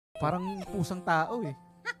Parang pusang tao eh.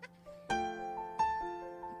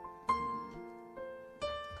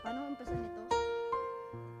 Paano umpisa nito?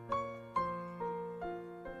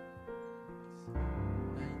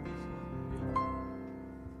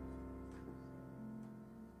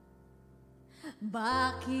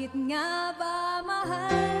 Bakit nga ba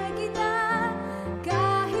mahal kita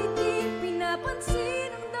kahit di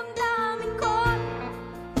pinapansin ang damdamin ko?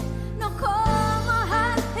 Nako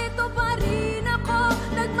mahal, ito pa rin ako,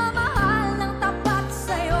 nagmamahal ng tapat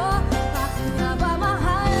sa'yo. Bakit nga ba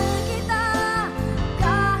mahal kita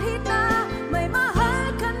kahit na may mahal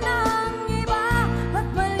ka ng iba? Ba't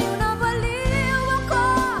baliw na baliw ako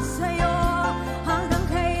sa'yo? Hanggang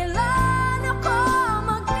kailan ako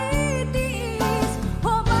magtitiis?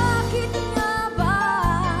 O bakit nga ba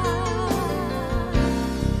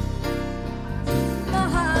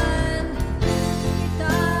mahal kita?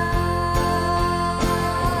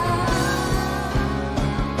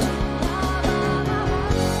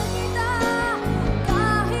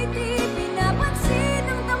 Kahit di pinapansin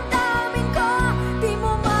ang damdamin ko, di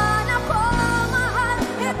mo man ako mahal,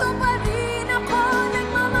 eto pa rin ako,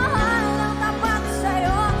 nagmamahal ng tapat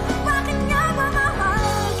sa'yo. Bakit nga ba mahal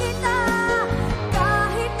kita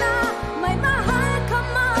kahit na may mahal ka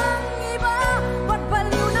mang iba? Ba't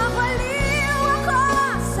baliw na baliw ako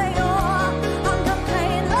sa'yo? Hanggang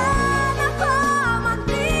kailan ako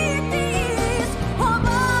magtitiis? O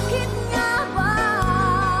bakit nga ba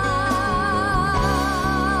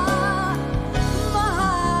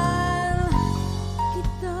mahal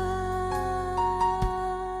kita?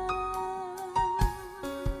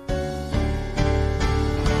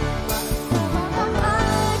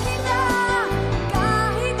 Mahal kita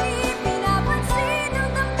kahit di pinapansin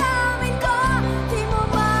ang damdamin ko, di mo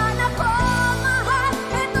man ako mahal,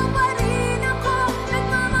 eto pa rin ako,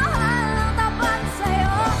 nagmamahal ng tapat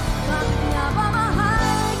sa'yo. Bakit nga ba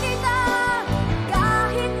mahal kita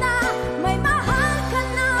kahit na may mahal ka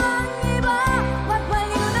ng iba? Ba't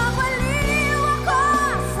baliw na baliw ako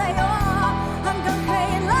sa'yo? Hanggang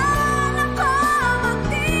kailan ako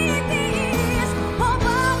magtitiis? O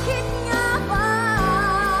bakit nga ba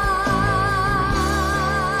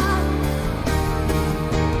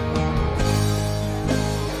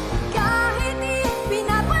kahit di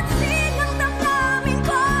pinapansin ang damdamin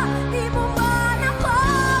ko, di mo man ako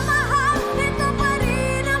mahal, eto pa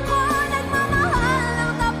rin ako, nagmamahal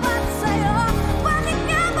ng tapat sa'yo. Bakit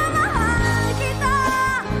nga ba mahal kita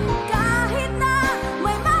kahit na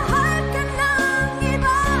may mahal ka ng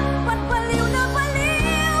iba? Ba't baliw na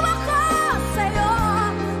baliw ako sa'yo?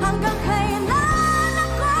 Hanggang kailan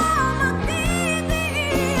ako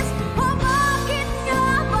magtitiis? O bakit nga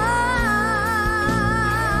ba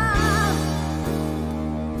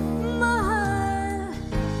mahal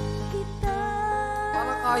kita?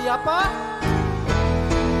 Parang kaya pa.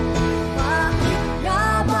 Bakit nga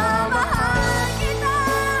ba mahal kita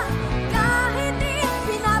kahit di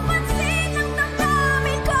pinapansin ang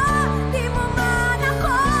damdamin ko? Di mo man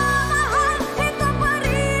ako mahal, ito pa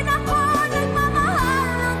rin ako, nagmamahal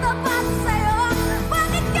ng tapat sa'yo.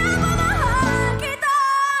 Bakit nga ba mahal kita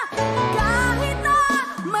kahit na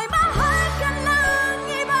may mahal ka ng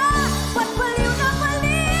iba? Ba't baliw na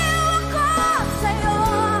baliw ako sa'yo?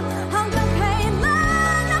 Hanggang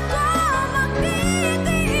kailan ako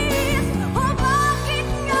magtitiis? O bakit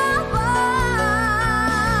nga ba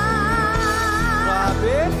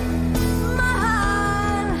Grabe.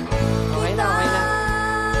 mahal Okay na, okay na.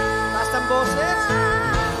 Taas ng boses.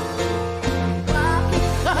 Bakit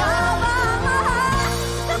nga ba mahal?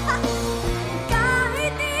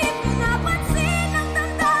 Kahit di pinapansin ang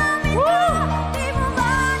damdamin ko, di mo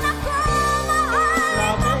man ako mahal,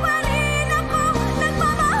 ito pa rin ako,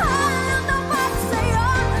 nagmamahal ng tapat sa'yo.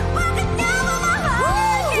 Bakit nga ba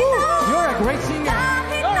mahal kita? You're a great singer.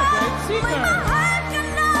 Kahit na may mahal ka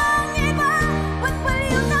ng iba, ba't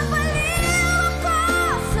baliw na baliw ako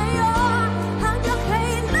sa'yo? Hanggang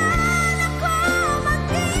kailan ako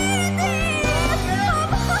magtitiis? O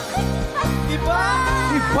bakit Iba.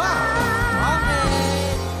 Iba!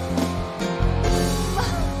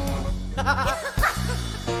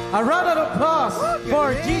 A round of applause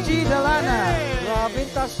for Gigi De Lana. Grabe,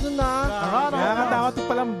 taas nun ah. Kaya katakot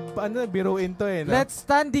palang biruin to eh. No? Let's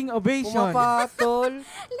standing ovation. Pumapatol.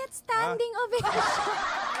 Let's standing ovation.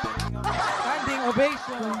 Standing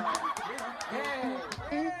ovation.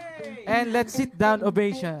 And let's sit down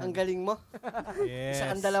ovation. Ang galing mo. Yes.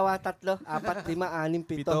 Isang, dalawa, tatlo, apat, lima, anim,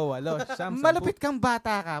 pito. 7, 8, 9, 10. Malapit kang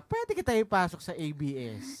bata ka, pwede kita ipasok sa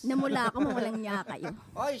ABS. Namula ako, mawalang niya kayo.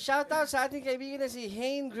 Oy, shoutout sa ating kaibigan na si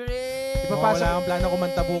Hein Grace. Ipapasok- Wala kang plano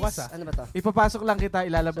kumanta bukas ah. Ano ba to? Ipapasok lang kita,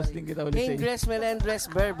 ilalabas din kita ulit sa Hein inyo. Grace Melendres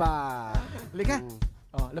Berba. Halika.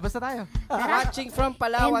 Oh, labas na tayo. Watching from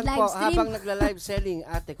Palawan And live po stream. habang nagla-live selling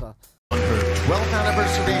ate ko. On her 12th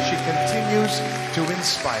anniversary, she continues to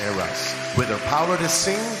inspire us with her power to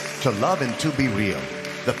sing, to love, and to be real.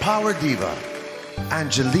 The Power Diva,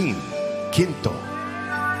 Angeline Quinto.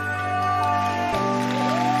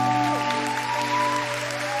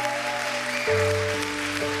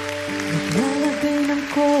 Naglalagay ng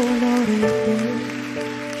kolorite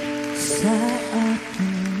sa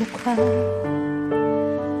aking mukha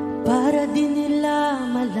para di nila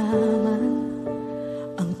malaman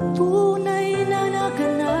ang tunay na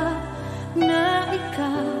naganap na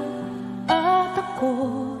ikaw at ako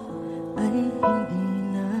ay hindi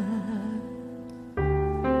na.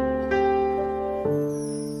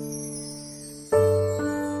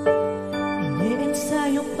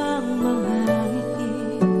 Iniensayo pang mga ngiti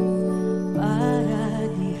para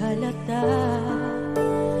di halata.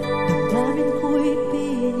 Damdamin ko'y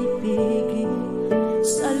pinipigil,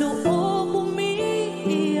 sa loob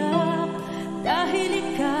umiiyak, dahil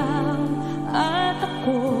ikaw at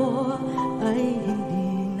ako ay hindi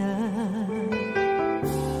na.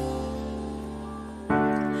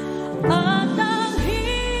 At ang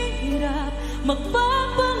hirap,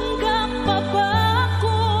 magpapanggap pa ba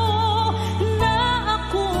ako na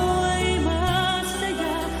ako ay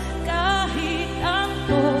masaya, kahit ang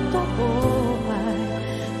totoo ay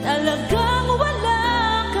talagang wala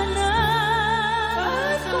ka na.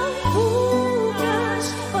 At kung bukas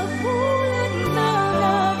pagbulan ng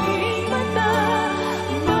aking mata,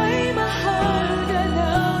 may mahal ka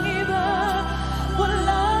ng iba,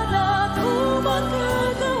 wala na ako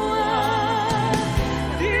magagawa.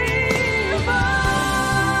 Di ba?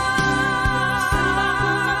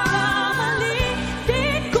 Mali, di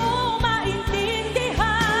ko maintindihan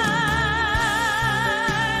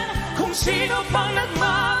kung sino pang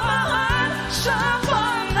nagmamahal, siya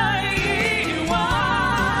pang naiiwan,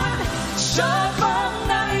 siya pang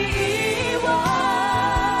naiiwan.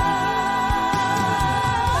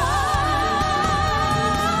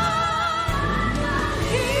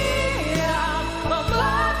 Hirap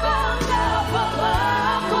magpapanggap pa ba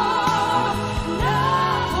ako na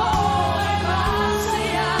ako ay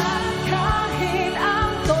masaya, kahit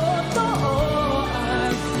ang totoo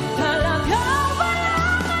ay talagang wala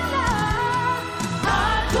ka na.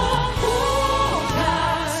 At kung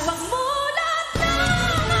bukas pagmulat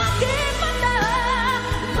ng aking mata,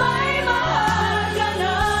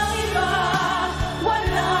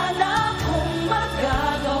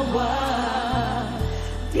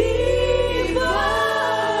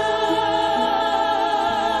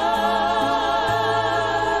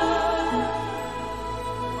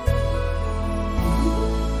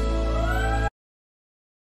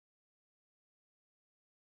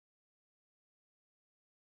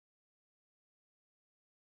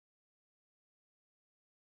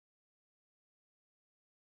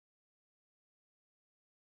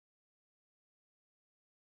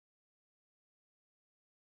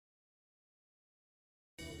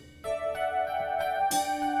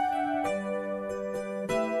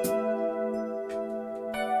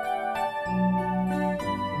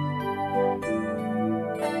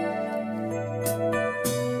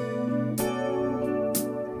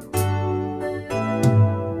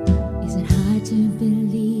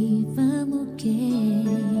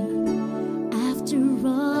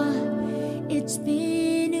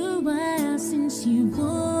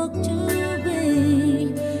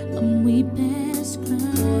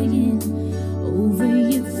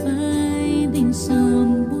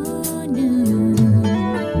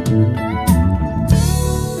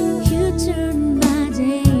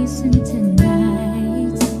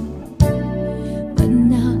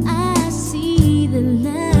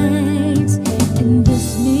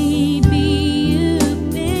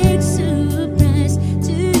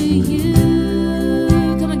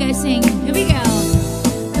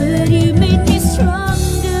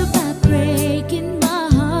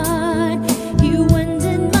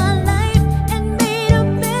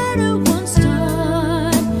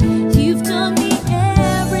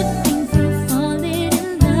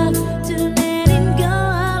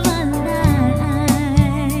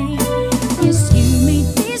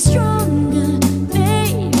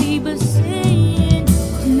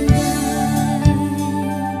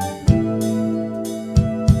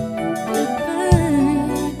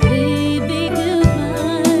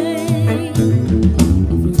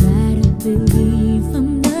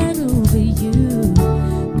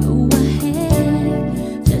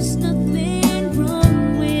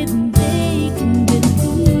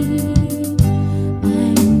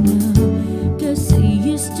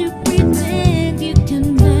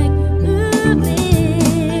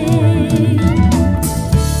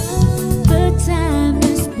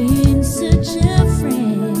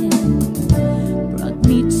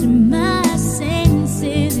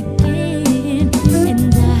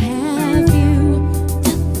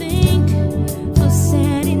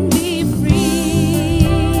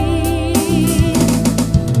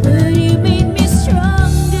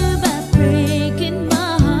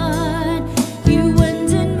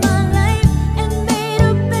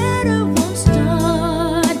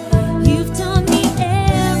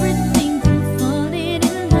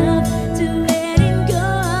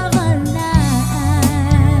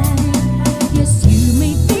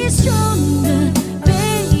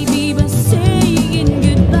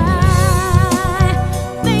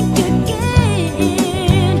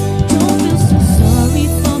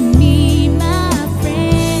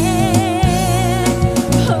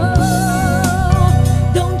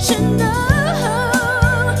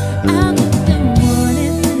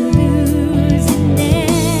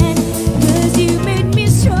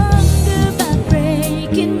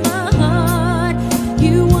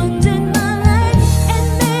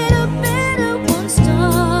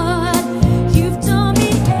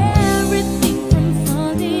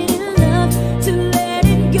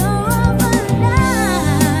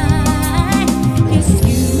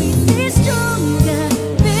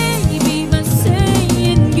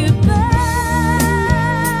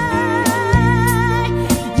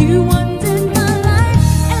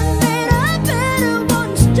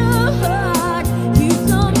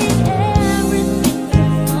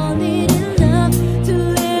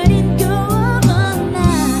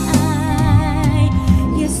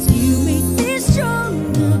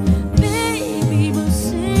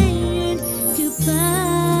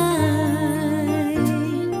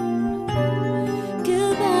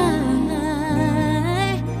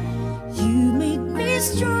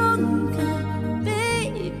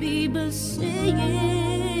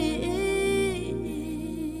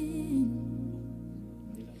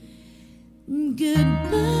 Thank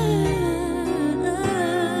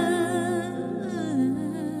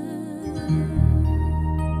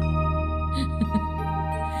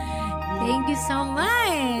you so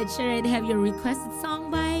much. Already have your requested song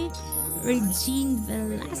by Regine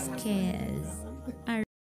Velasquez.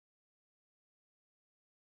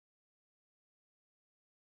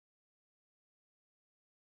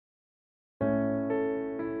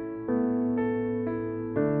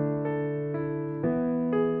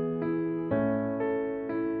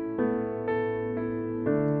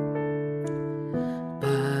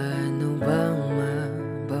 Paano bang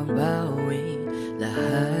mababawi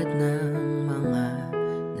lahat ng mga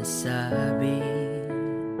nasabi?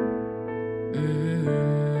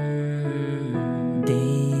 Di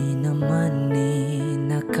naman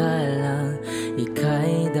inakalang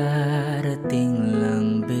ika'y darating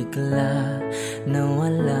lang bigla na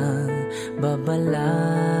walang babala.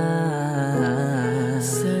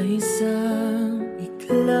 Sa isang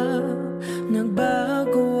iglap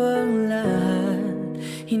nagbago ang lahat.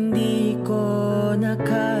 Hindi ko na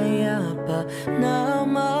kaya pa na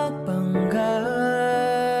magpanggap.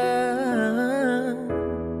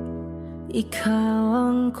 Ikaw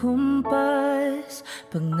ang kumpas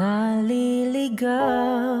pag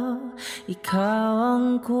naliligaw. Ikaw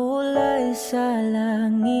ang kulay sa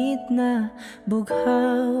langit na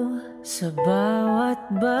bughaw. Sa bawat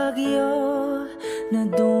bagyo na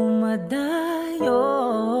dumadayo,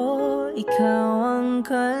 ikaw ang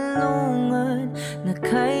kalungan na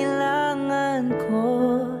kailangan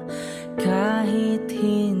ko. Kahit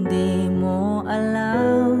hindi mo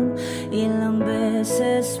alam, ilang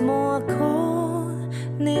beses mo ako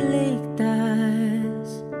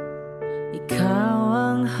niligtas. Ikaw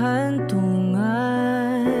ang hantungan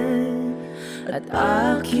at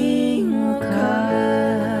aking wakas.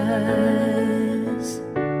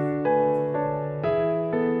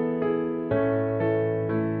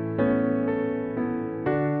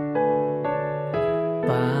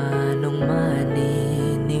 Paanong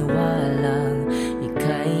maniniwalang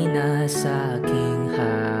ika'y nasa aking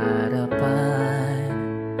harapan?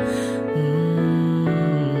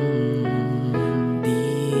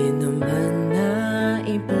 Di naman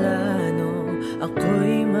naiplano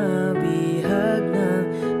ako'y mabihag ng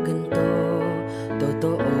ganito.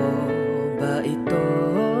 Totoo ba ito?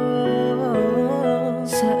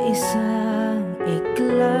 Sa isang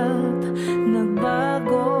iklap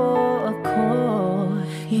nagbago ako.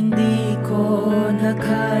 Hindi ko na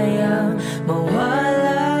kayang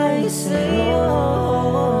mawalay sa'yo.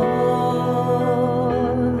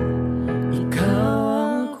 Ikaw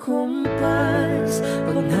ang kumpas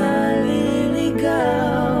pag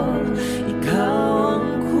naliligaw. Ikaw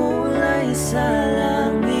ang kulay sa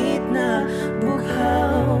langit na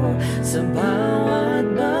bughaw. Sa bawat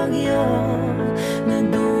bagyo na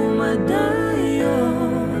dumadayo,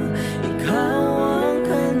 ikaw ang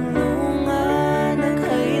kanlungan na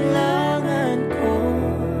kailangan ko.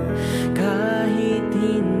 Kahit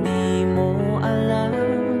hindi mo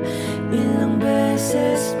alam, ilang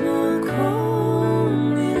beses mo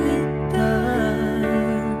kong niligtas.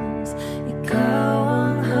 Ikaw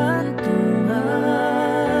ang hantungan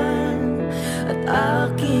at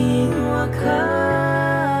aking wakas.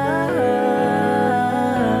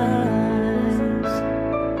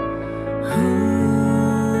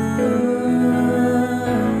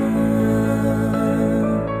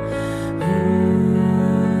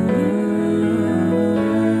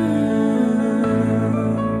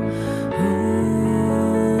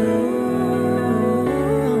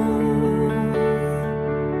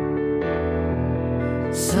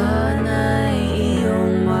 Sana'y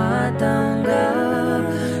iyong matanggap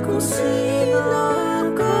kung sino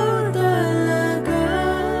ako talaga.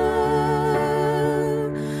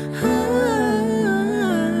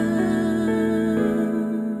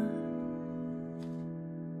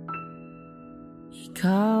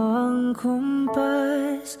 Ikaw ang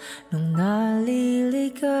kumpas nung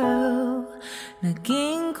naliligaw.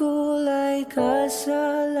 Naging kulay ka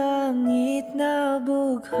sa langit na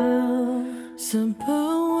bughaw. Sa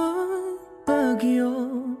bawat bagyo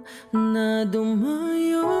na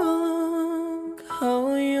dumayo,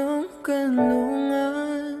 ikaw yung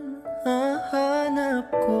kanlungan hahanap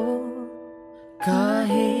ko.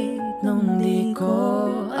 Kahit nung di ko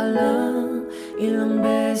alam, ilang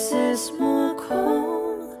beses mo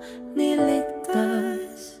kong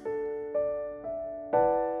niligtas.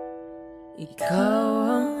 Ikaw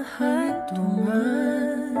ang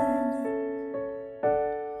hantungan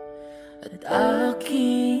at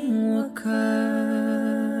aking wakas.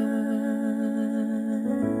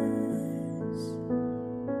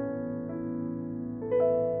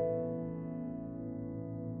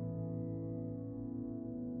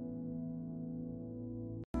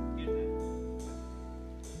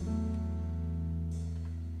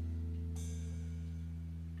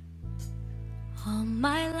 All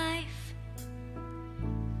my life,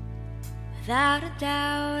 without a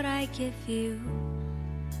doubt, I give you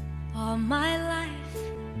all my life,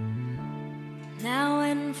 now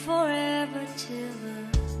and forever till the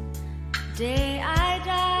day I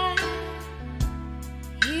die.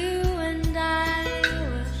 You and I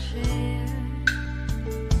will share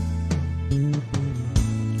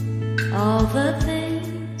all the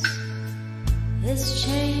things this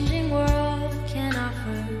changing world can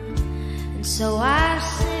offer, and so I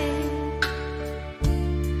sing.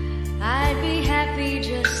 I'd be happy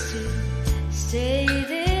just to stay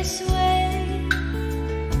this way,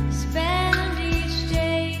 spend each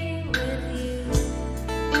day with you.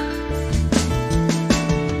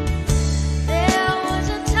 There was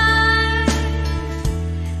a time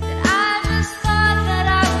that I just thought that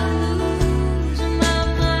I would lose my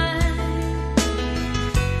mind.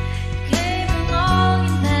 Came along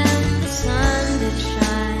and then the sun did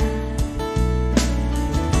shine.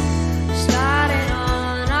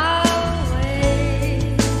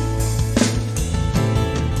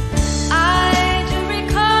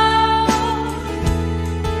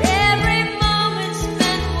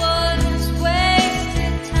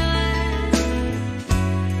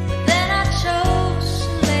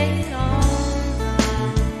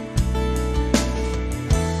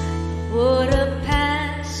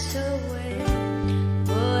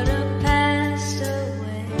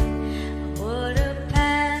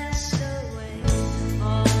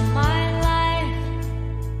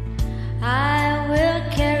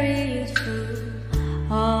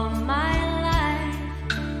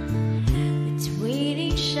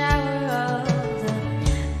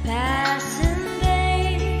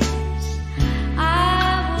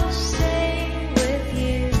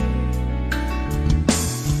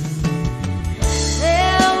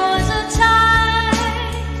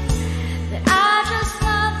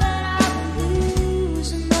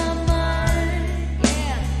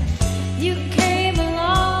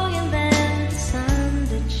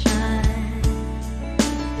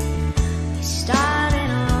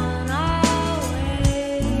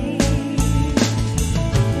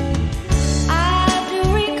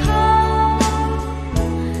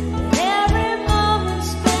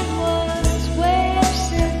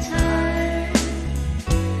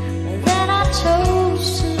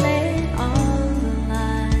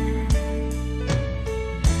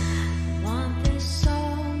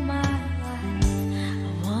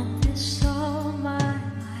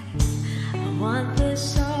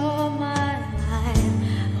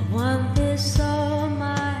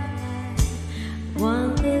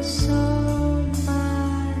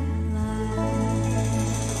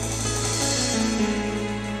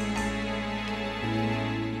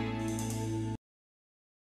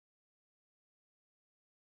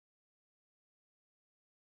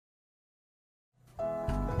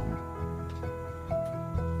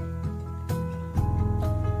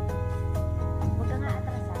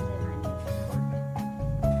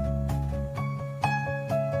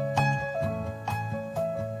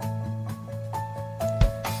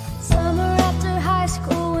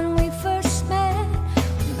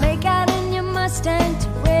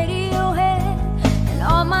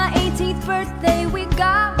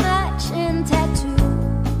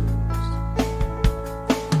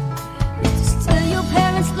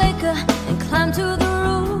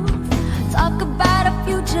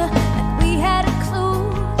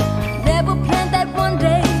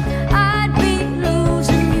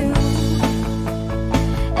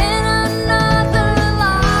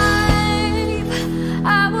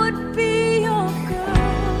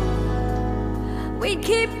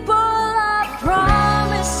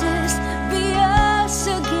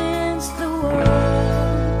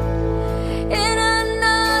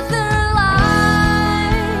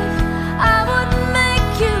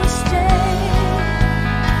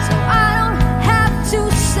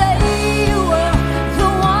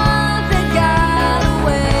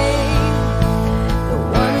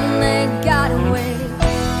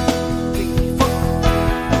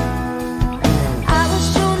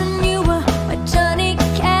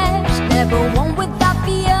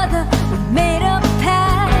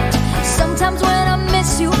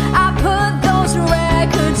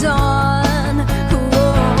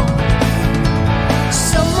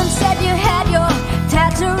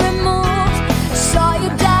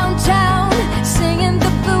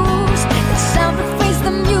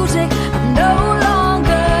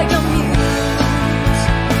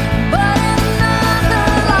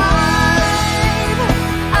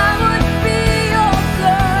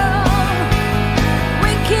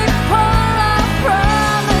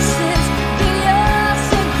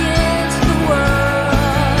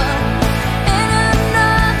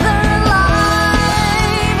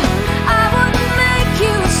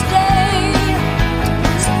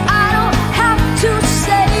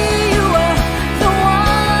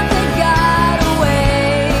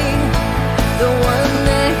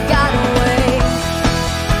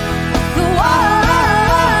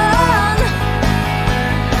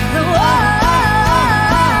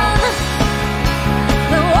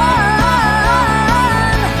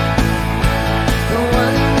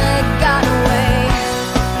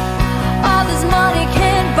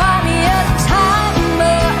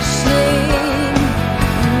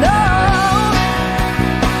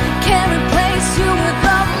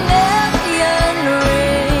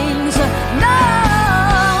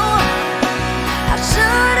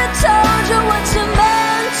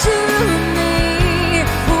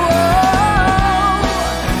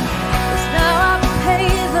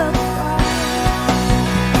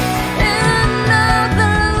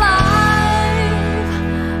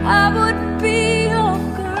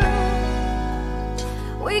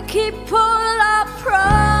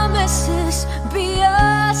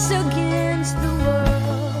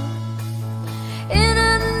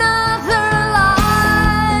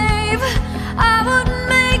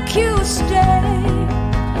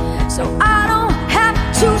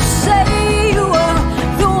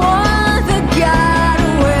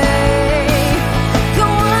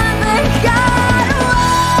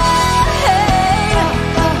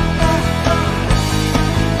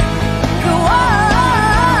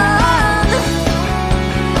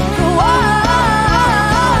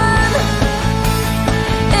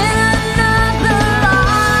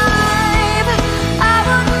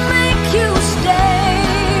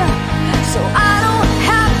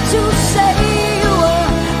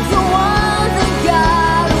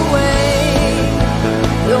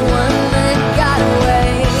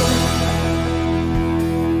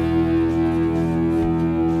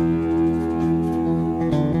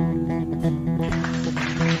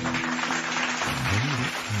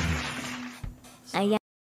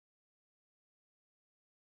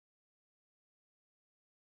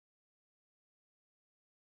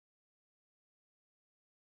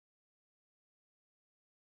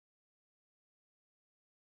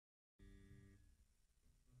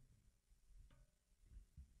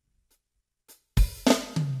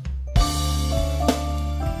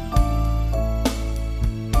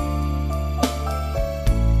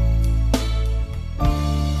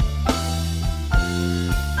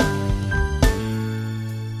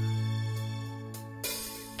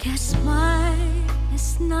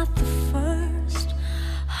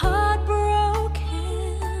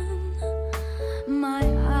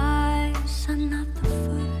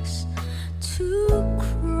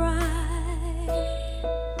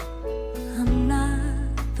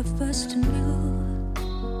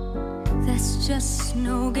 There's just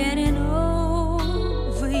no getting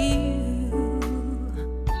over you.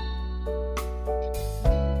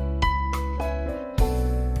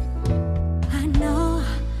 I know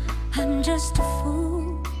I'm just a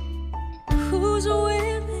fool who's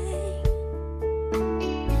willing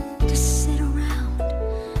to sit around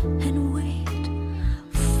and wait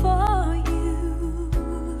for you.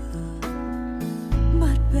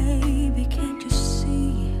 But baby, can't you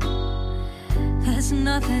see there's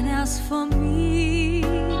nothing else for me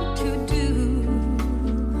to do?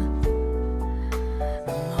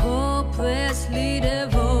 I'm hopelessly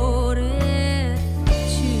devoted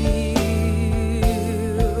to you.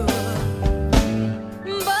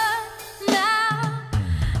 But now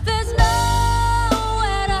there's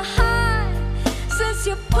nowhere to hide since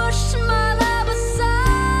you pushed my love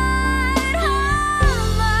aside.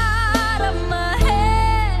 I'm out of my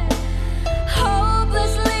head,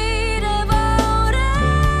 hopelessly devoted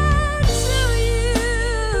to you.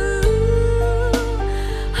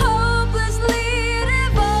 Hopelessly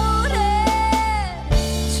devoted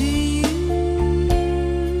to you.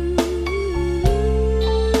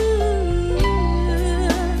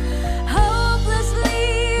 Hopelessly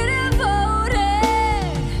devoted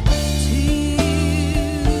to you.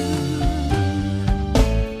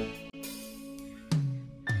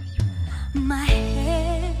 My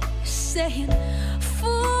head saying,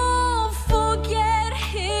 fool, forget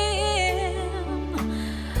him.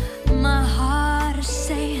 My heart is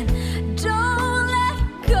saying, don't let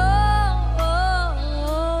go.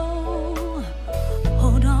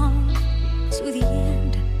 Hold on to the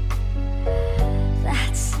end.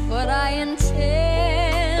 That's what I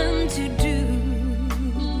intend to do.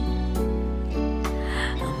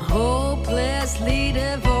 I'm hopelessly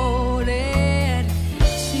devoted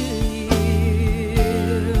to you.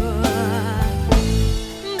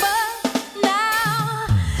 But now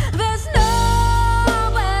there's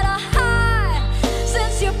nowhere to hide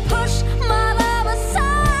since you pushed my love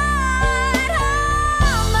aside.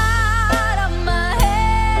 I'm out of my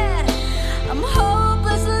head, I'm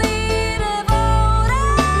hopelessly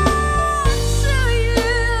devoted to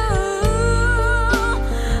you.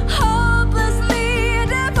 Hopelessly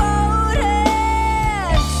devoted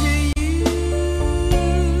to you.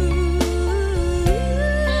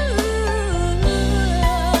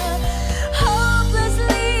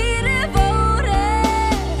 Hopelessly devoted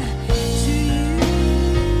to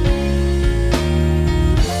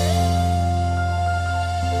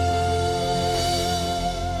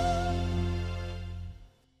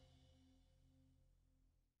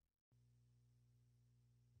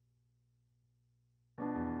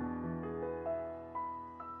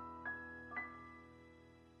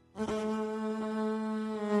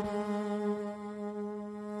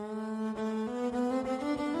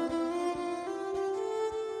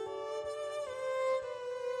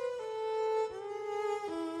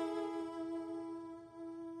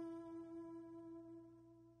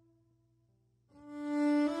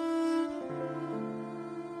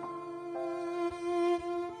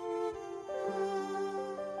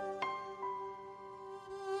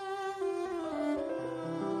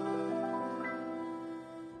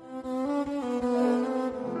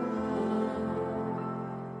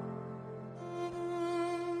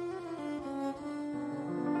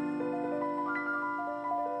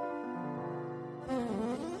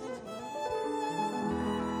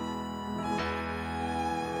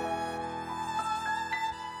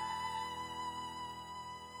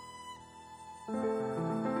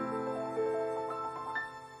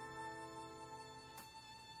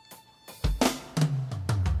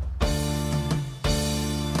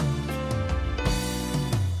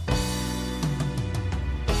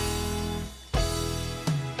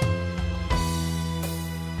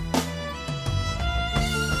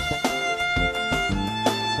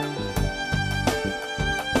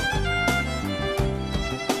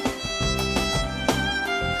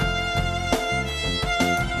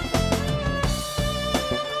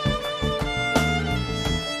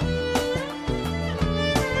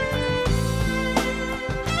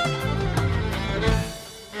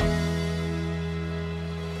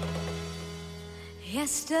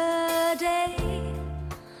Yesterday,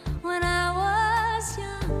 when I was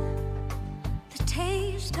young, the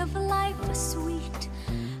taste of life was sweet,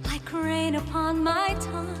 like rain upon my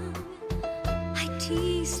tongue. I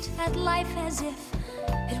teased at life as if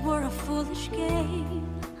it were a foolish game,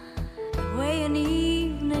 the way an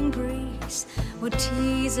evening breeze would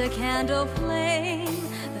tease a candle flame.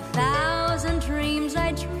 The thousand dreams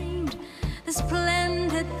I dreamed, the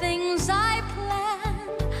splendid things I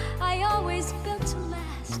planned, I always built to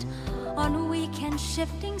last on weak and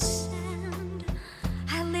shifting sand.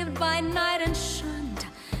 I lived by night and shunned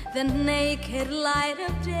the naked light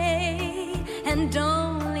of day. And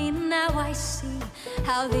only now I see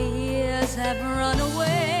how the years have run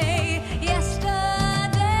away.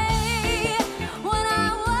 Yesterday, when I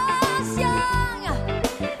was young,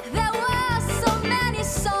 there were so many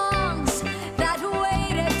songs that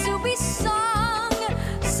waited to be sung,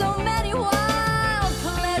 so many wild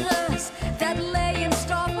pleasures that lay in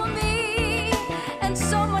store for me, and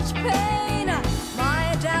so much pain my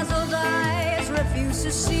dazzled eyes refused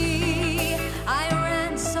to see. I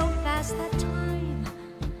ran so fast that time,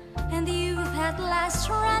 and the youth at last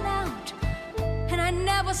ran out, and I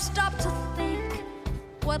never stopped to think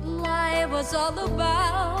what life was all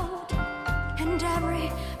about. And every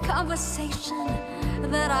conversation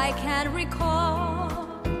that I can recall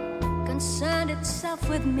concerned itself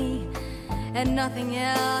with me and nothing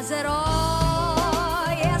else at all.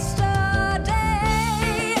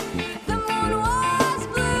 Yesterday, the moon was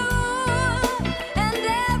blue, and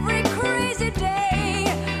every crazy day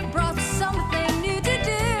brought something new to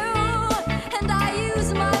do. And I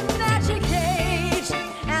used my magic age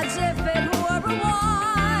as if it were a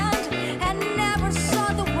wand, and never saw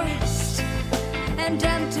the waste and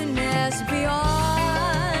emptiness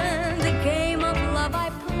beyond. The game of love I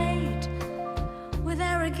played with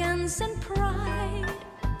arrogance and pride,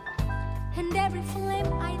 and every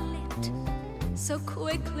flame I lit so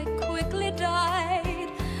quickly died.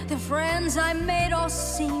 The friends I made all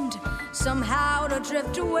seemed somehow to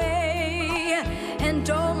drift away, and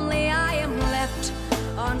only I am left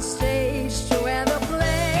on stage to end the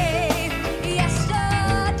play.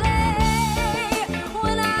 Yesterday,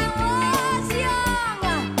 when I was young,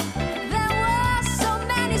 there were so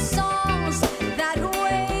many songs that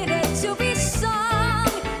waited to be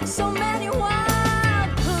sung, so many wild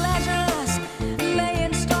pleasures lay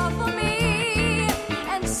in store for me,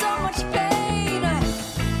 and so much pain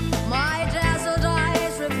my dazzled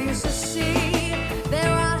eyes refuse to see.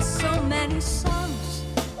 There are so many songs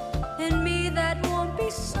in me that won't be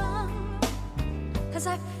sung, 'cause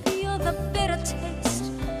I feel the bitter taste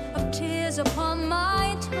of tears upon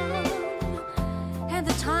my tongue. And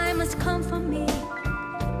the time has come for me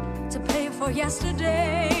to pay for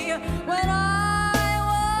yesterday when I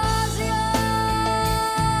was young.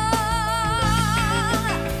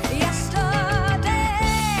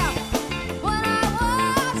 Yesterday, when I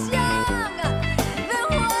was young, there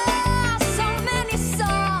were so many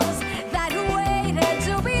songs that waited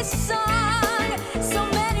to be sung, so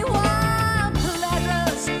many wild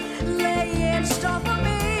pleasures lay in store for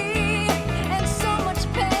me, and so much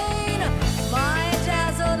pain my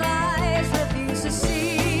dazzled eyes refuse to see.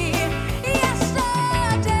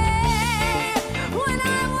 Yesterday,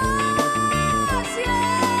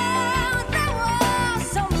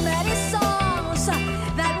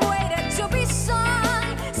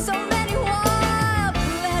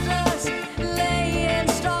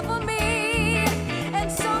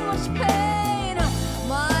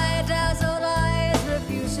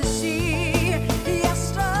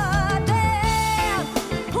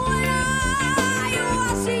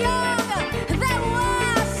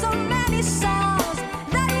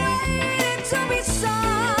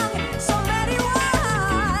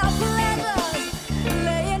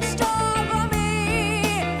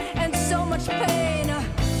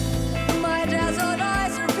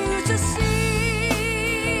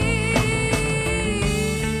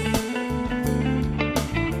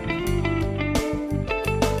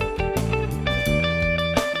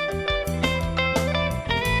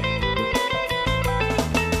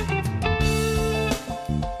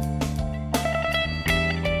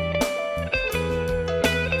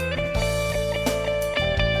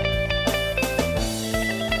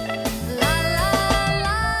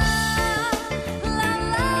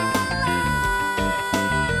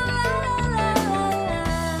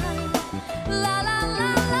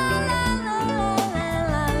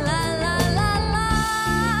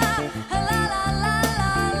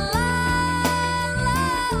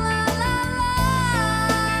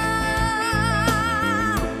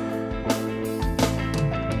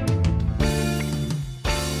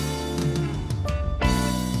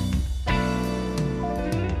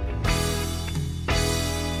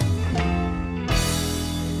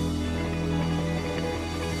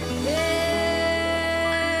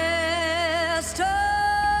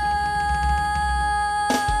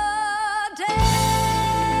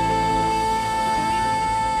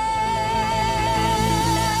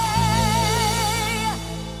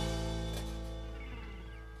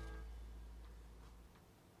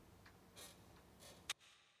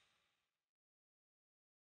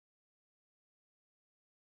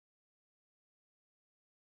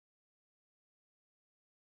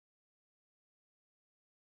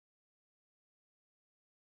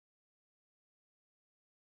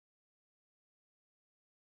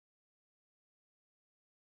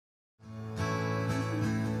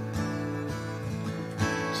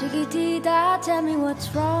 Chiquitita, tell me what's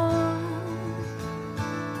wrong.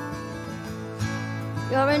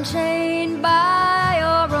 You're enchained by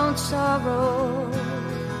your own sorrow.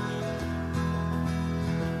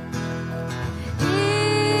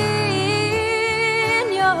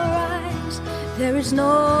 In your eyes, there is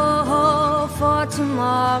no hope for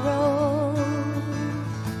tomorrow.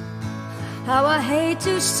 How I hate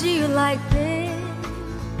to see you like this.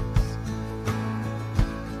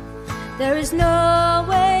 There is no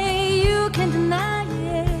way you can deny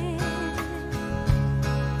it.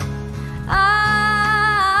 I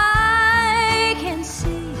can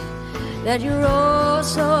see that you're all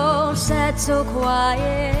so sad, so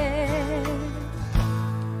quiet.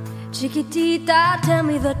 Chiquitita, tell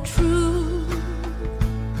me the truth.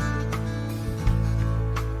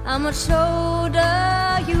 How much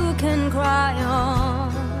shoulder you can cry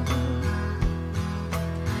on.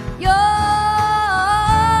 Your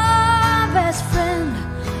best friend,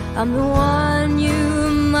 I'm the one you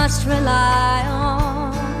must rely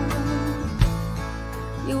on.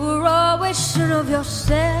 You were always sure of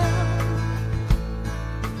yourself.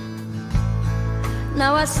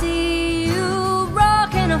 Now I see you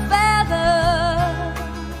rocking a feather.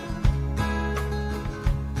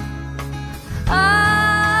 I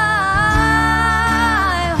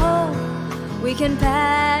hope we can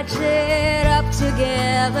patch it up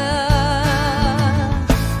together.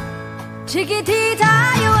 Chiquitita,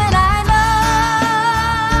 you and I know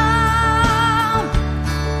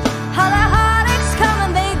how the heartaches come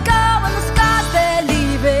and they go, and the scars they're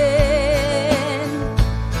leaving.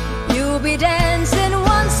 You'll be dancing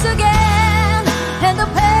once again, and the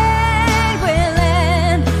pain will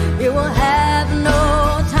end. You will have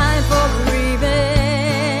no time for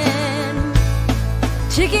grieving.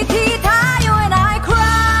 Chiquitita, you and I cry,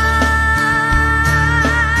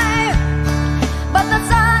 but the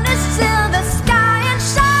sun is still the sky and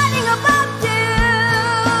shining above you.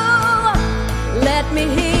 Let me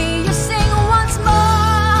hear you sing once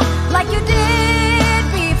more, like you did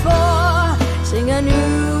before. Sing a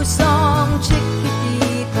new song,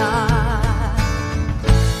 Chiquitita.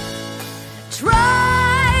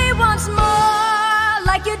 Try once more,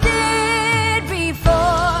 like you did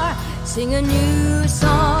before. Sing a new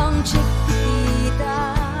song, Chiquitita.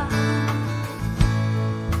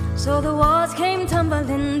 So the walls came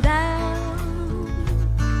tumbling down,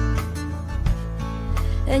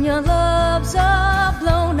 and your love's a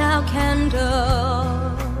blown out candle.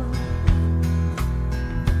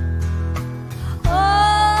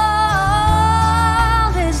 All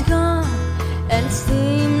is gone, and it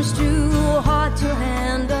seems too hard to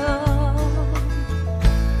handle.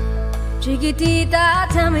 Chiquitita,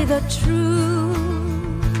 tell me the truth.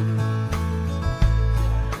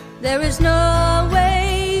 There is no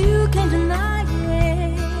way you can deny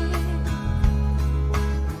it.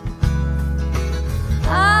 I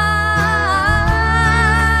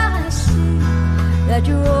see that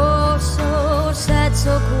you're all so sad,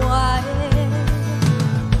 so quiet.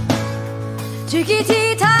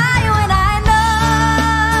 Chiquitita, you and I know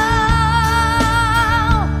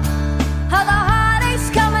how the heartaches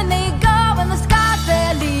come and they go, and the scars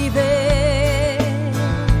they're leaving.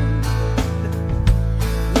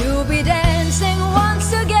 You'll be dancing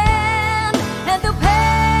once again, and the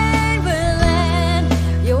pain will end.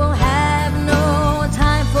 You won't have no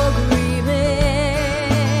time for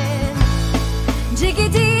grieving.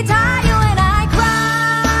 Chiquitita, you and I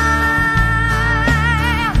cry,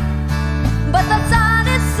 but the sun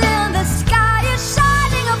is still, the sky is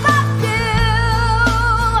shining above you.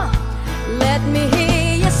 Let me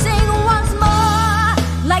hear you sing once more,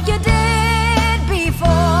 like you did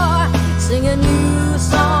before. Sing a new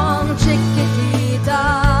song, Chiquitita.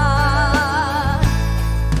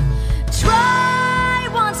 Try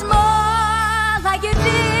once more, like you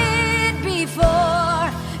did before.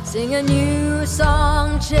 Sing a new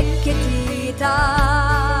song, Chiquitita.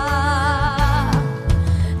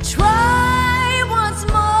 Try once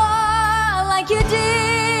more, like you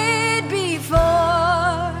did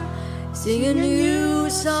before. Sing a new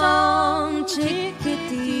song,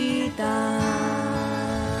 Chiquitita.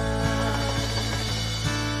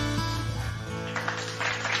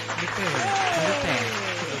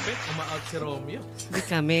 Umaalt si Romeo. Di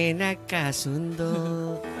kami nagkasundo.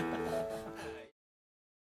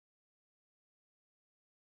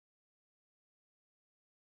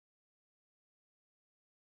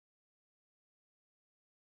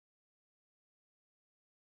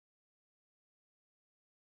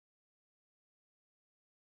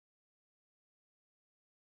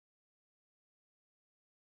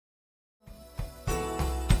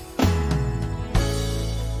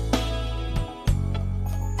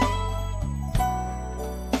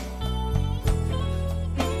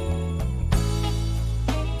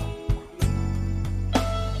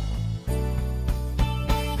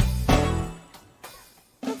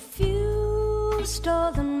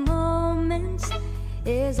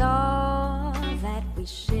 all that we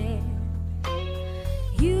share.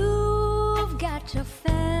 You've got your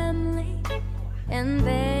family, and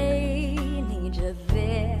they need you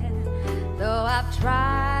there. Though I've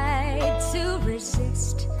tried to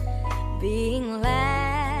resist being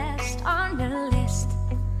last on your list,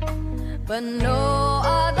 but no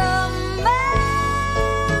other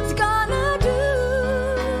man's gonna do.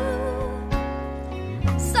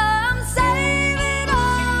 So I'm saving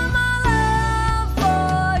all my love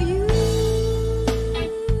for you.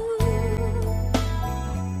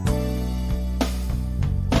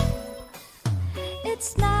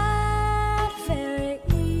 It's not very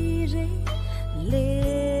easy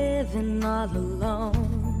living all alone.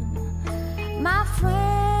 My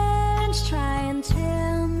friends try and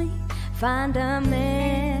tell me find a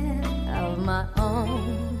man of my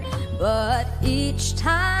own, but each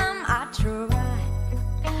time I try,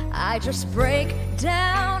 I just break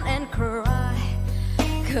down and cry,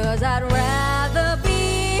 'cause I'd rather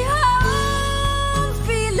be home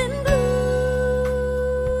feeling blue.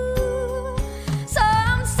 So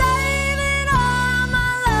I'm saving all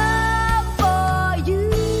my love for you.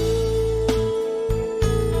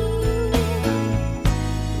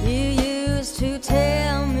 You used to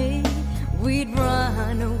tell me we'd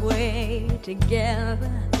run away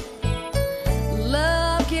together.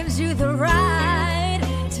 Love gives you the right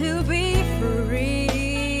to be free.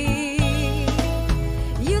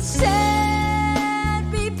 You said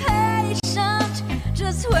be patient,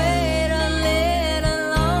 just wait a little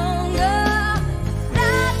longer.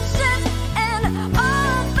 That's just an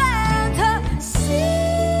old fantasy.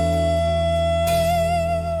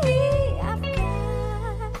 I've got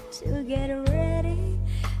to get ready,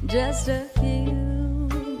 just a few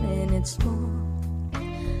minutes more.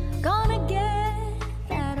 Gonna get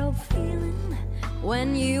that old feeling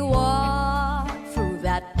when you walk through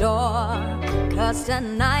that door, 'cause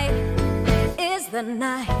tonight is the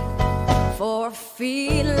night for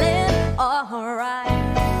feeling alright.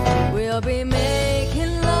 We'll be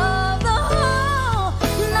making love the whole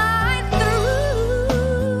night through.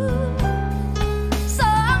 So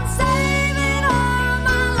I'm saving all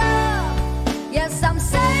my love. Yes, I'm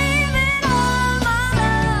saving all my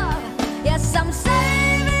love. Yes, I'm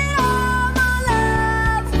saving all my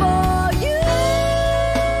love for you.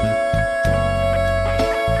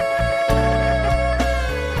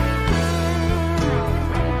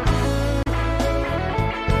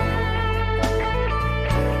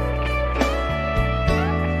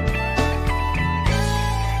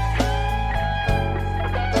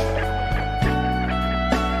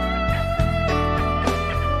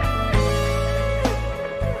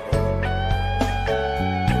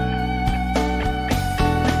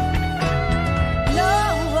 No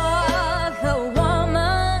other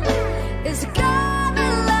woman is gonna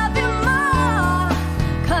love you more,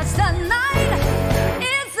 'cause tonight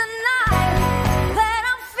is the night that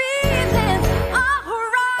I'm feeling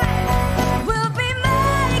alright. We'll be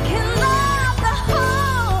making love the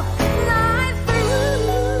whole night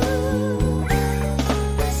through.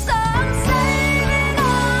 So I'm saving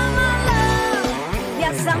all my love.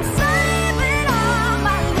 Yes, I'm saving all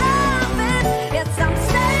my love. Yes, I'm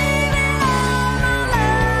saving all my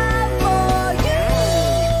love for you.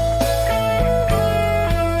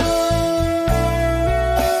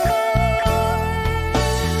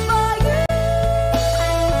 For you.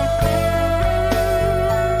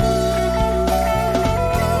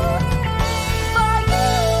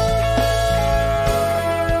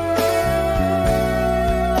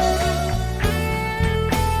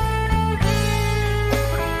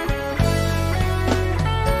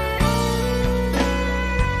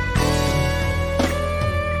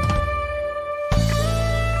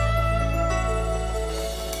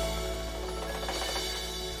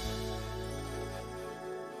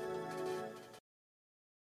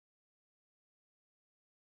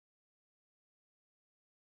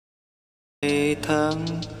 Ngày tháng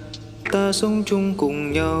ta sống chung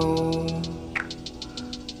cùng nhau,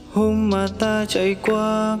 hôm mà ta chạy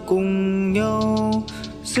qua cùng nhau,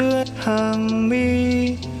 giữa hàng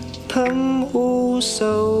mi thấm u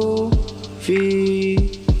sầu, vì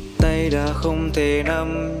tay đã không thể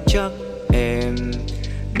nắm chắc em,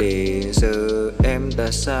 để giờ em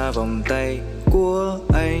đã xa vòng tay của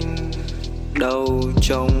anh, đau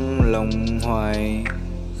trong lòng hoài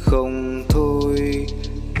không thôi,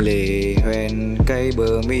 lệ hoen cay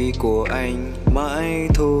bờ mi của anh mãi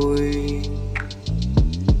thôi.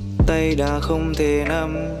 Tay đã không thể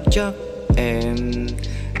nắm chắc em,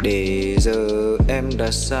 để giờ em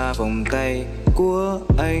đã xa vòng tay của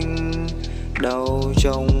anh, đau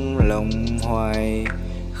trong lòng hoài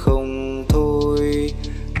không thôi,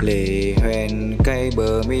 Lệ hoen cay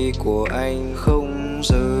bờ mi của anh không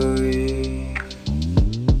rơi.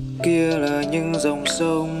 Kia là những dòng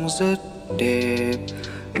sông rất đẹp,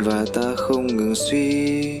 và ta không ngừng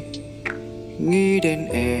suy nghĩ đến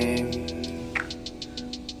em.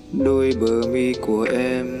 Đôi bờ mi của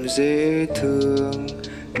em dễ thương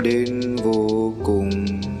đến vô cùng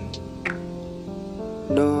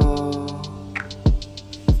đó.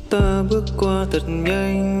 Ta bước qua thật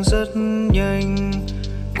nhanh, rất nhanh,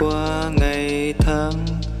 qua ngày tháng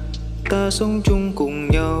ta sống chung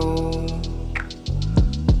cùng nhau.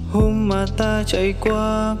 Hôm mà ta chạy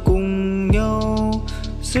qua cùng nhau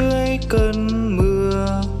dưới cơn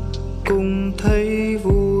mưa cùng thấy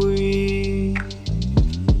vui.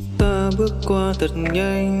 Ta bước qua thật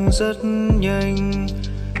nhanh, rất nhanh,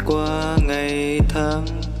 qua ngày tháng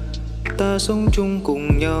ta sống chung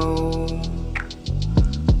cùng nhau.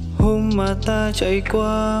 Hôm mà ta chạy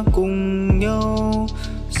qua cùng nhau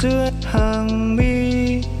dưới hàng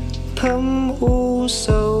mi thấm u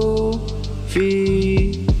sầu.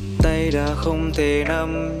 Vì tay đã không thể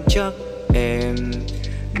nắm chắc em,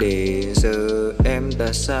 để giờ em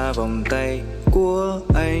đã xa vòng tay của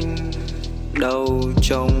anh. Đau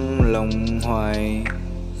trong lòng hoài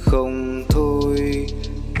không thôi,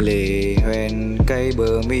 lệ hoen cay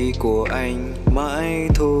bờ mi của anh mãi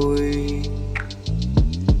thôi.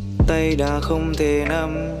 Tay đã không thể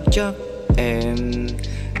nắm chắc em,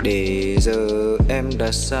 để giờ em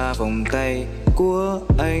đã xa vòng tay của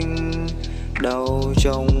anh. Đau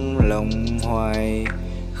trong lòng hoài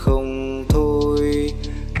không thôi,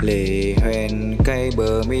 lệ hoen cay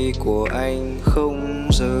bờ mi của anh không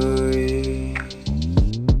rơi.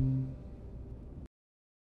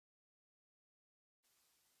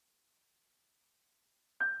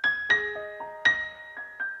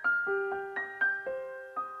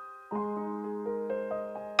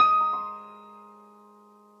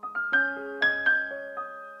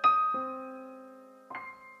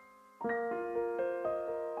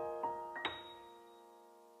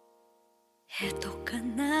 Eto ka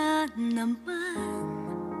na naman,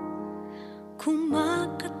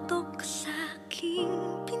 kumakatok sa aking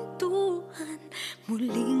pintuan,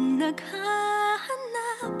 muling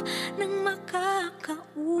naghahanap ng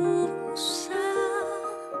makakausap.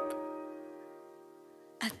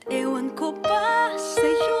 At ewan ko ba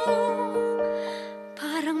sa'yo,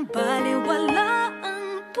 parang balewala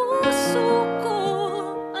ang puso ko.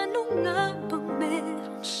 Ano nga bang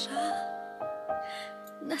meron siya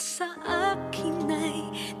na sa akin ay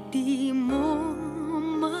di mo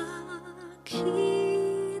makita?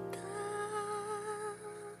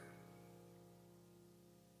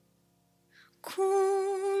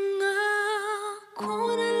 Kung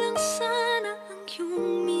ako na lang sana ang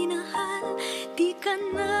iyong minahal, di ka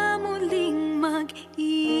na muling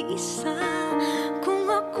mag-iisa. Kung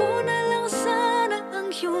ako na lang sana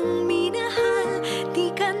ang iyong minahal, di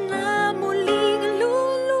ka na muling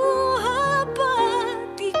luluha pa.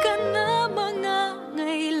 Di ka na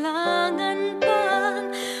mangangailangan pang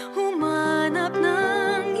humanap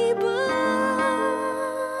ng iba.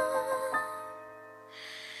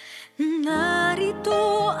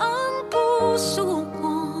 Narito ang puso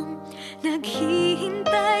ko,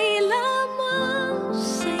 naghihintay lamang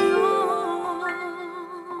sa'yo.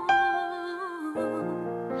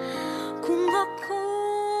 Kung ako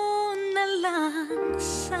na lang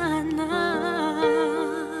sana.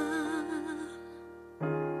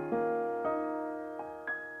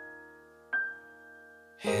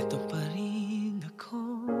 Eto pa rin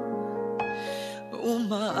ako,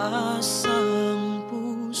 umaasang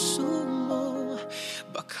puso mo.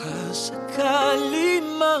 Baka sakali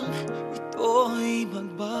mang ito'y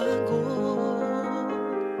magbago.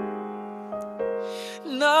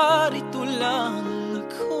 Narito lang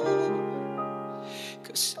ako,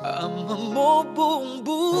 kasama mo buong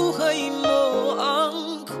buhay mo.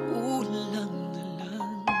 Ang kulang na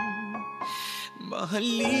lang,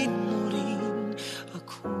 mahalin mo rin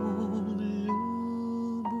akong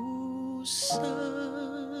lubusan.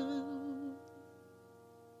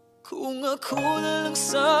 Kung ako na lang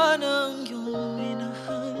sana ang iyong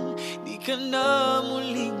minahal, di ka na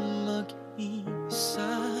muling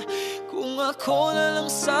mag-isa. Kung ako na lang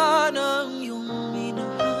sana ang iyong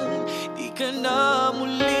minahal, di ka na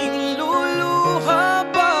muling luluha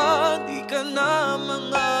pa. Di ka na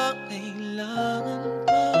mangangailangan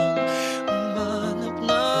pang humanap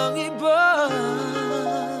ng iba.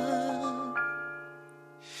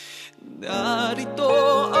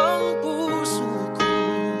 Narito ang puso ko,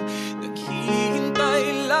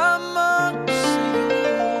 naghihintay lamang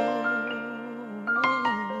sa'yo.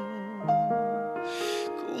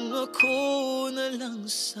 Kung ako na lang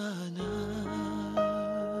sana.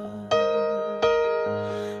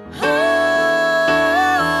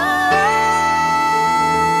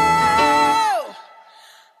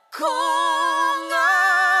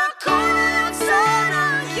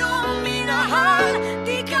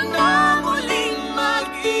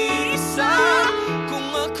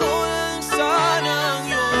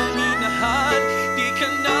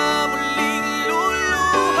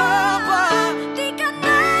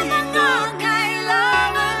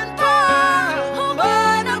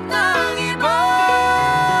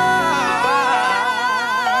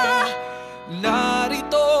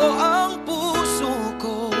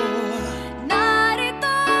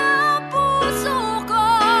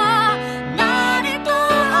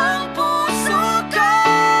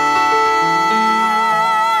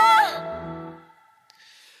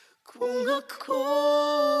 kung ako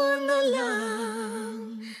na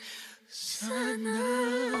lang sana.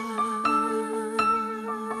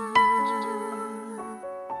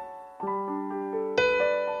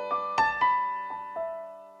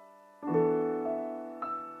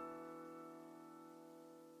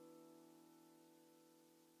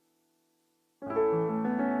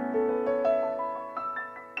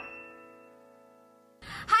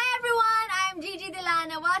 Gigi De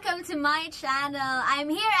Lana. Welcome to my channel.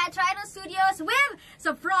 I'm here at Trident Studios with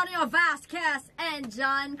Sophronia Vasquez and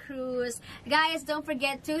John Cruz. Guys, don't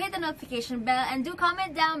forget to hit the notification bell and do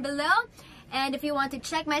comment down below. And if you want to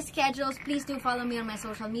check my schedules, please do follow me on my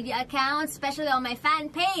social media accounts, especially on my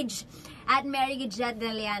fan page at Gigi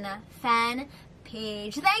De Lana fan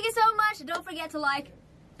page. Thank you so much. Don't forget to like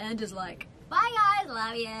and dislike. Bye guys.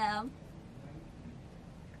 Love you.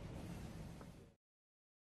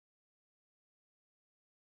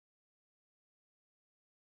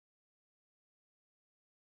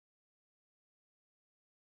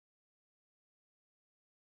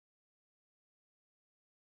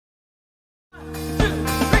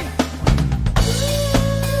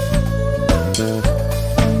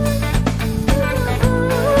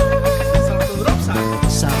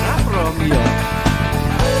 Sarap Romeo.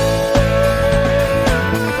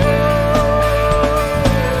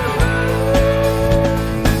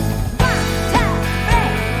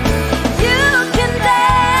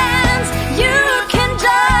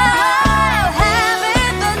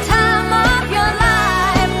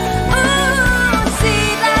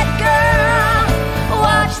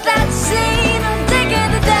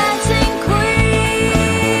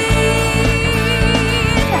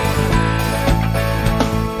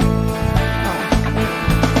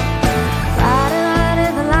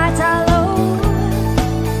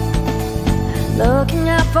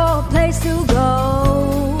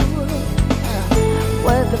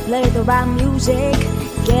 Play the right music,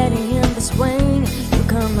 getting in the swing. You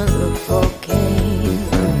come and look for King.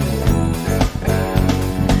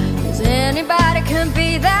 'Cause anybody can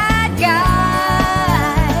be that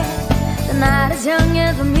guy. The night is young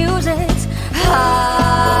and the music's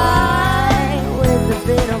high. With a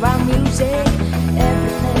bit of our music,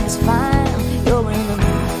 everything's fine. You're in the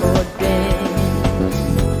mood for dance.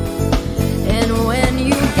 And when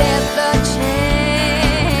you get the chance,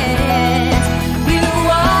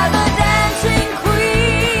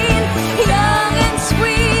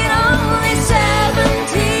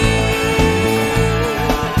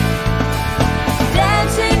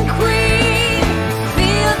 Dancing queen,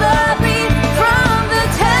 feel the beat from the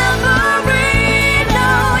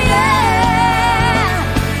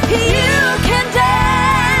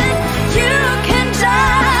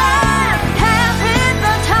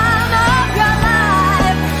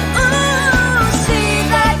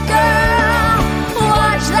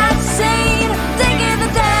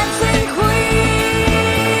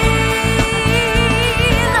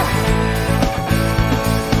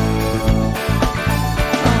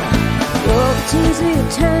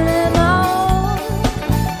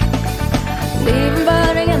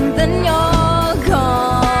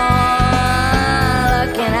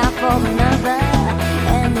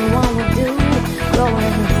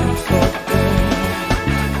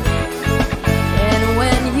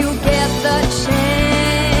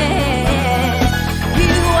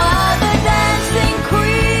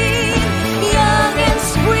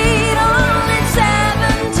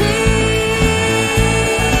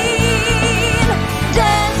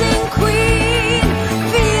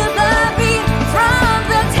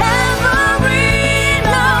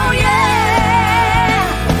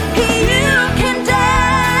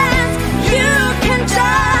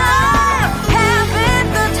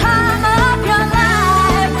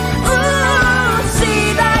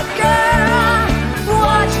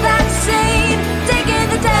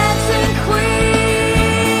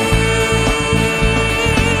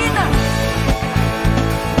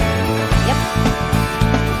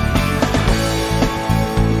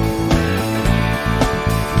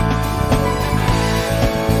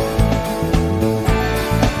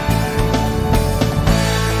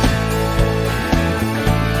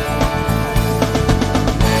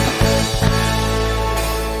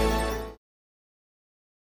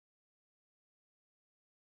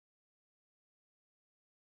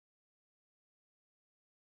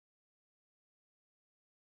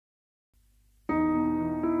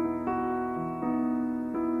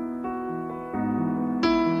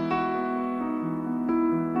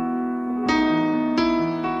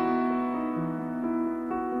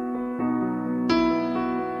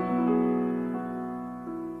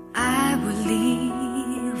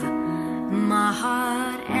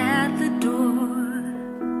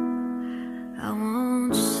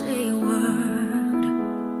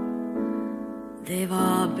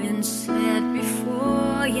said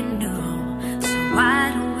before, you know. So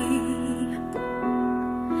why don't we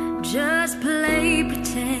just play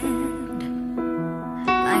pretend,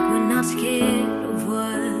 like we're not scared of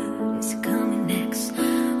what is coming next.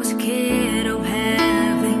 We're scared of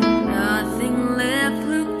having nothing left.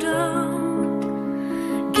 Look, don't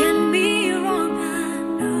get me wrong, I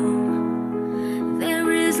know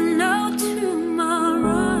there is no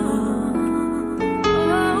tomorrow.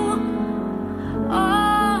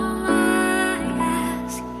 All I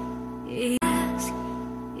ask is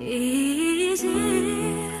if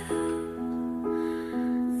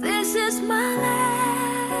this is my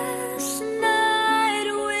last night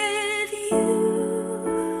with you.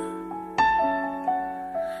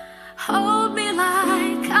 Hold me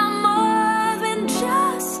like I'm more than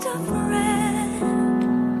just a friend.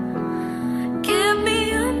 Give me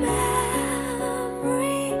a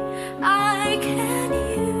memory I can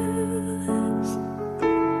use.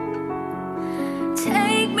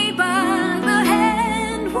 Take me by the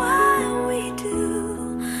hand while we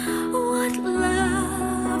do what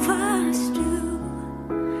lovers do.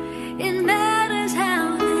 It matters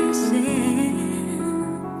how this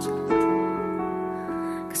ends.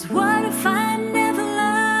 'Cause what if I never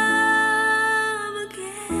love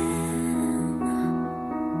again?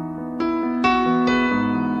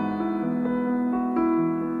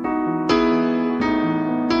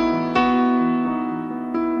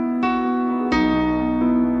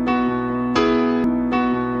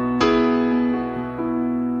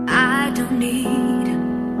 I don't need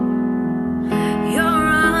your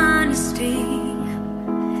honesty.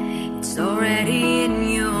 It's already in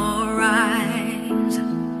your eyes,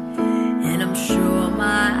 and I'm sure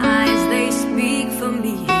my eyes, they speak for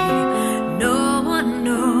me. No one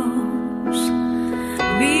knows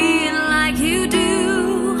me like you do,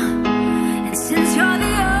 and since you're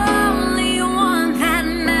the only one that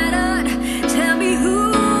mattered, tell me, who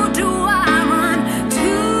do I run to?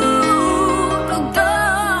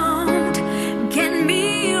 Don't get me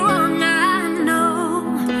wrong, I know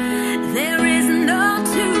there is no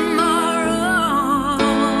tomorrow.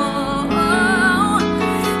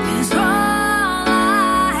 'Cause all I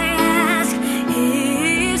ask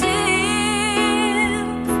is if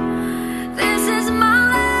this is my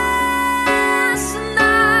last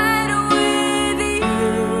night with you.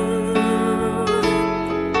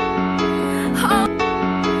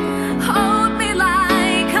 Hold me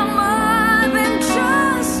like I'm more than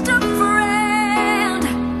just a friend.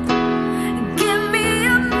 Give me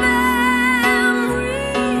a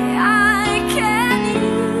memory I can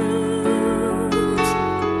use.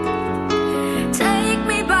 Take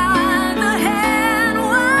me by the hand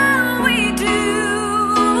while we do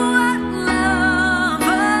what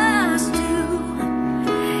lovers do.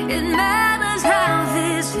 It matters how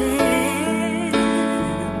this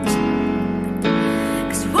ends.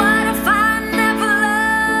 'Cause what if I never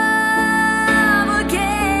love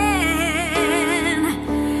again?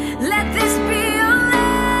 Let this be a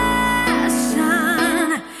lesson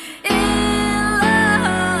in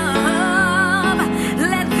love.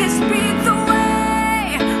 Let this be the way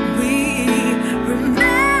we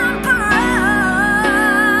remember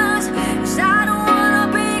us. 'Cause I don't wanna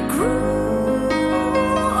be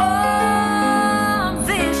cruel or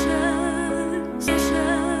vicious.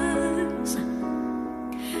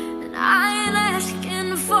 And I ain't asking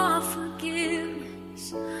for forgiveness.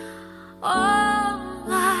 All I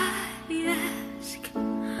ask,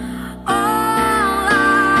 all I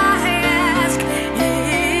ask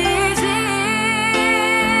is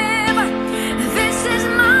if this is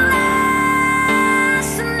my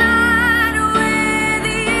last night with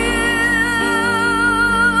you.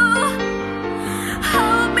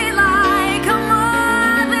 Hold me like I'm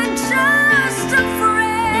more than just a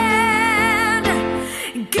friend.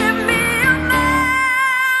 Give me a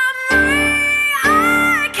memory I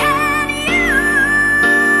can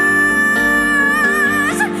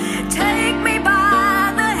use. Take me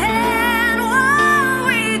by the hand while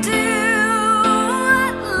we do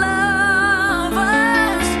what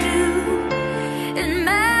lovers do. It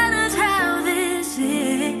matters how this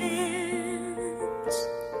ends.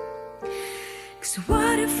 'Cause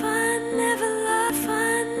what if I never love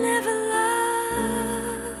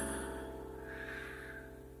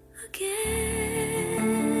again?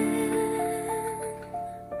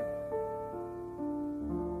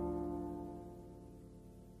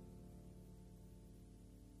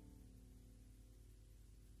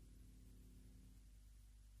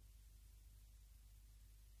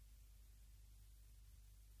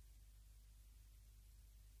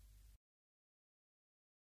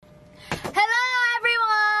 Hello, everyone!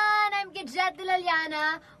 Gigi De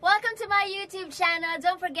Lana. Welcome to my YouTube channel.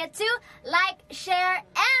 Don't forget to like, share,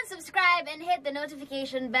 and subscribe and hit the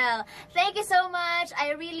notification bell. Thank you so much.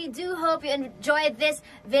 I really do hope you enjoyed this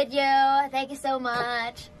video. Thank you so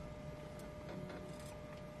much.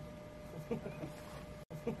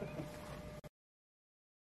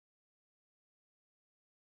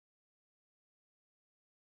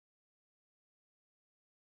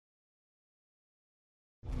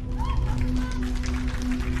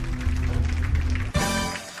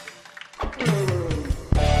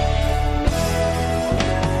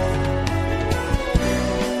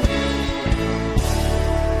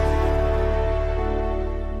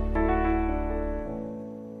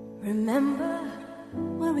 Remember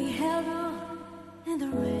when we held on in the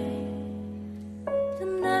rain, the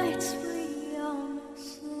nights we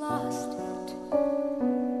almost lost it.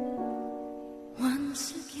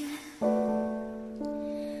 Once again,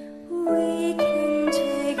 we can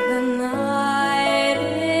take the night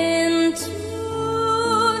into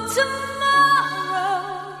tomorrow,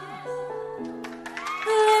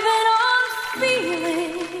 living on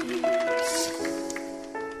feelings,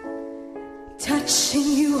 touching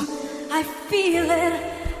you. I feel it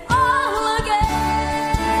all again.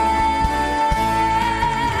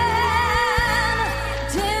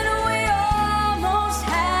 Didn't we almost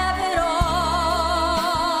have it all?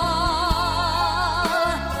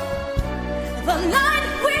 The night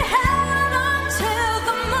we held on till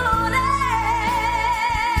the morning.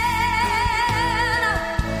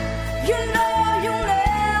 You know you'll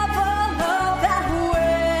never love that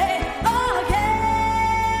way again.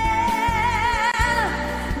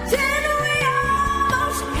 Didn't we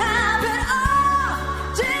almost have it all?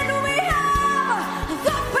 Didn't we have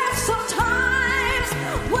the best of times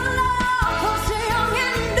when love was young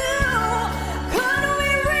and new? Could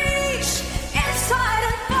we reach inside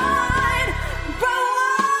and find but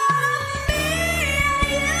what me and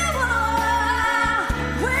you are?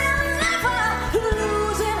 We'll never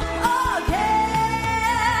lose it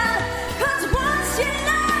again. 'Cause once you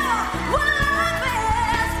know what love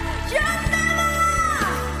is, you never.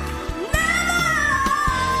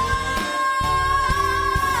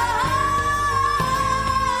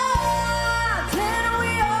 Didn't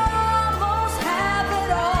we almost have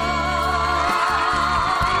it all?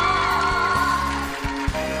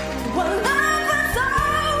 Well, love was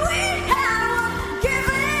all we had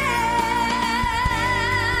given.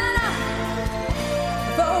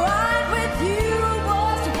 The ride with you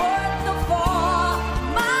was worth the fall,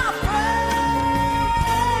 my friend.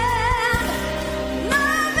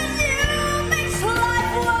 Loving you makes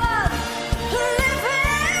life worth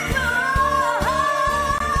living for.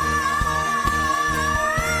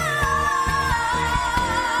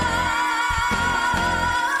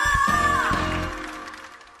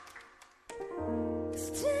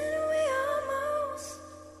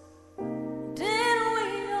 Didn't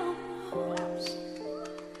we almost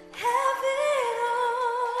have it all?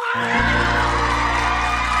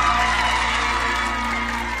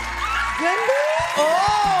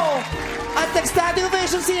 Oh! At nag-standing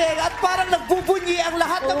ovation si Eng at parang nagbubunyi ang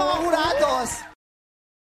lahat ng mga hurados.